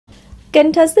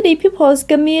Cần Thơ City People's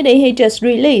Committee has just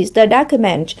released a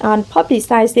document on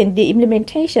publicizing the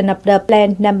implementation of the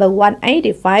Plan number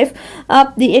 185 of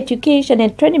the Education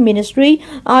and Training Ministry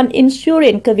on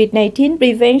ensuring COVID-19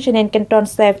 prevention and control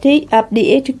safety of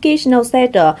the educational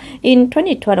sector in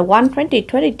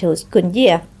 2021-2022 school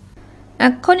year.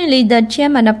 Accordingly, the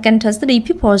chairman of Cần Thơ City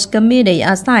People's Committee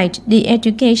assigned the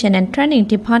Education and Training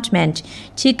Department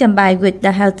to combine with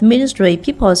the Health Ministry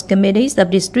People's Committees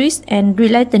of districts and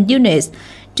related units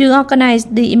to organize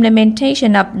the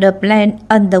implementation of the plan,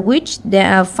 under which there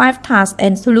are 5 tasks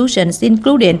and solutions,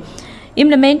 including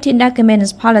implementing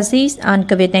documents policies on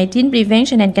COVID-19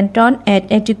 prevention and control at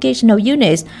educational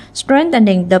units,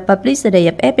 strengthening the publicity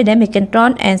of epidemic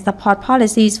control and support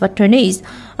policies for trainees,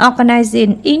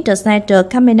 organizing inter-sector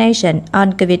combination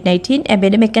on COVID-19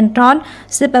 epidemic control,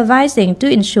 supervising to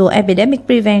ensure epidemic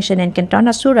prevention and control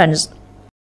assurance,